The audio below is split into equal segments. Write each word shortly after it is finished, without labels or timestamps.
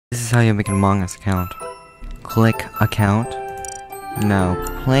is how you make an Among Us account. Click account. No,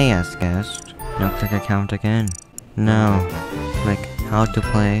 play as guest. Now click account again. No, click how to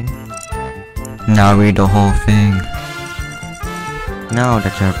play. Now read the whole thing. Now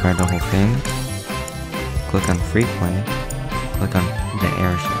that you have read the whole thing, click on free play. Click on the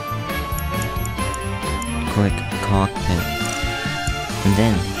airship. Click cockpit. And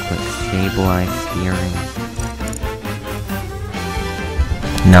then click stabilize steering.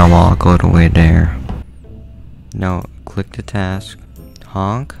 Now I'll go the way there. Now click the task.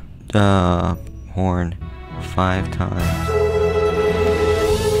 Honk the horn 5 times.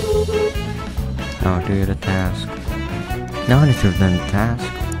 Now do the task. Now that you've done the task,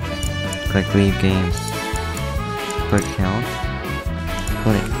 click leave game. Click count.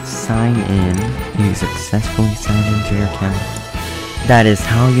 Click sign in. You successfully signed into your account. That is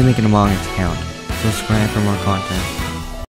how you make an Among Us account. Subscribe for more content.